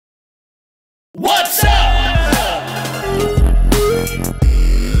What's up?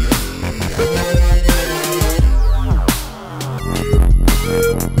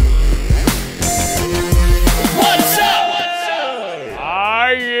 What's up? Ah,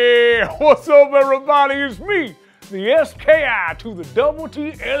 yeah. What's up, everybody? It's me, the S-K-I to the double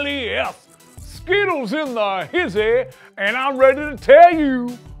T-L-E-S. Skittles in the hizzy, and I'm ready to tell you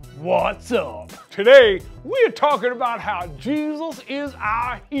what's up. Today, we're talking about how Jesus is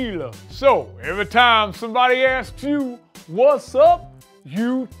our healer. So, every time somebody asks you, what's up?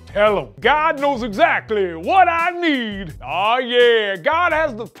 You tell them. God knows exactly what I need. Oh yeah, God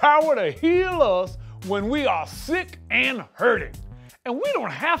has the power to heal us when we are sick and hurting. And we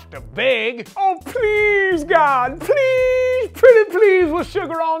don't have to beg. Oh, please, God, please, pretty please, with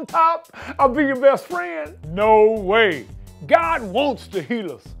sugar on top, I'll be your best friend. No way. God wants to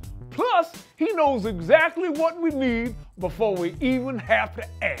heal us. Plus, he knows exactly what we need before we even have to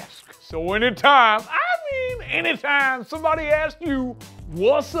ask. So anytime somebody asks you,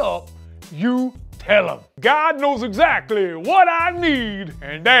 what's up, you tell them. God knows exactly what I need,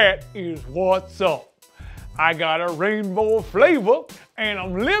 and that is what's up. I got a rainbow flavor, and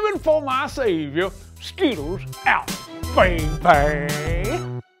I'm living for my Savior. Skittles out. Bang, bang.